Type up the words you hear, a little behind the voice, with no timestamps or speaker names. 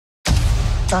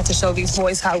About to show these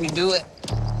boys how we do it.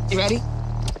 You ready?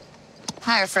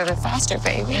 Higher, further, faster,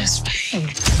 baby. Yes, babe.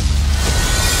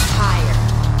 Higher.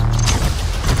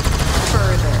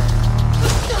 Further.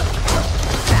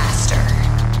 Faster.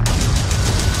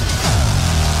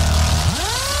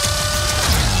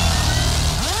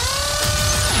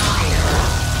 Higher.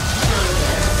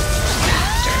 Further.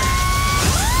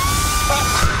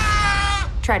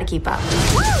 Faster. Try to keep up.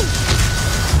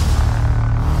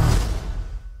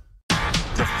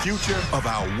 The future of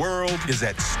our world is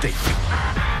at stake.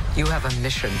 You have a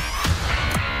mission.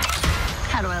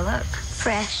 How do I look?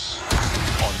 Fresh.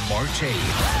 On March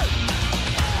 8th.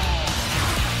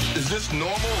 Is this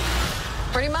normal?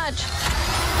 Pretty much.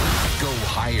 Go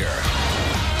higher.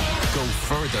 Go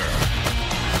further.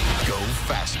 Go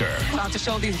faster. About to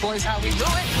show these boys how we do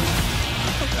it.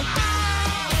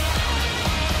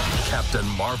 Captain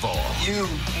Marvel. You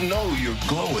know you're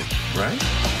glowing, right?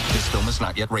 This film is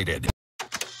not yet rated.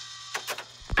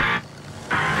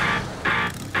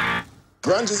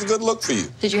 Grunge is a good look for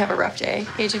you. Did you have a rough day,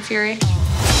 Agent Fury?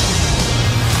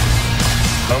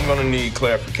 I'm gonna need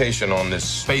clarification on this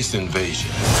space invasion.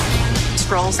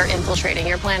 Skrulls are infiltrating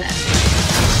your planet.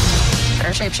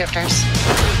 They're shapeshifters.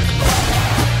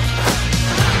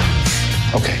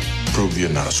 Okay, prove you're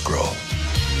not a Skrull.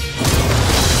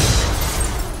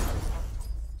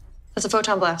 That's a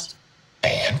photon blast.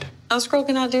 And? A Skrull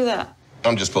cannot do that.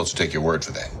 I'm just supposed to take your word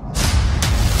for that.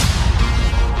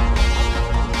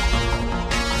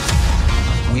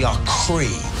 We are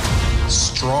Kree.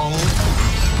 Strong,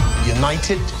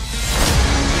 united.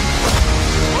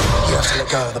 You have to let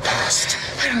go of the past.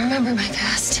 I don't remember my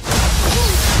past.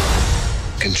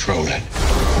 Control it.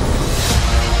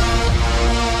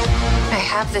 I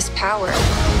have this power,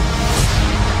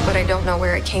 but I don't know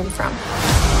where it came from.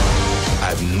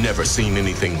 I've never seen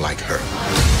anything like her.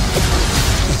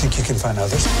 You think you can find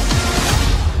others?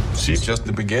 She's just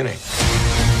the beginning.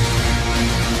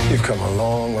 You've come a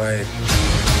long way,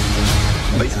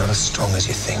 but you're not as strong as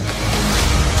you think.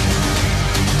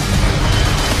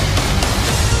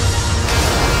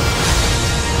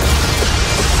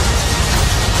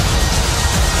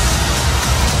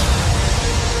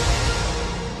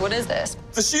 What is this?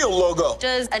 The SHIELD logo.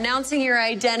 Does announcing your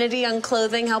identity on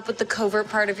clothing help with the covert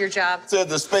part of your job? Said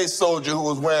the space soldier who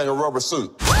was wearing a rubber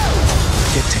suit.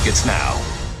 Get tickets now.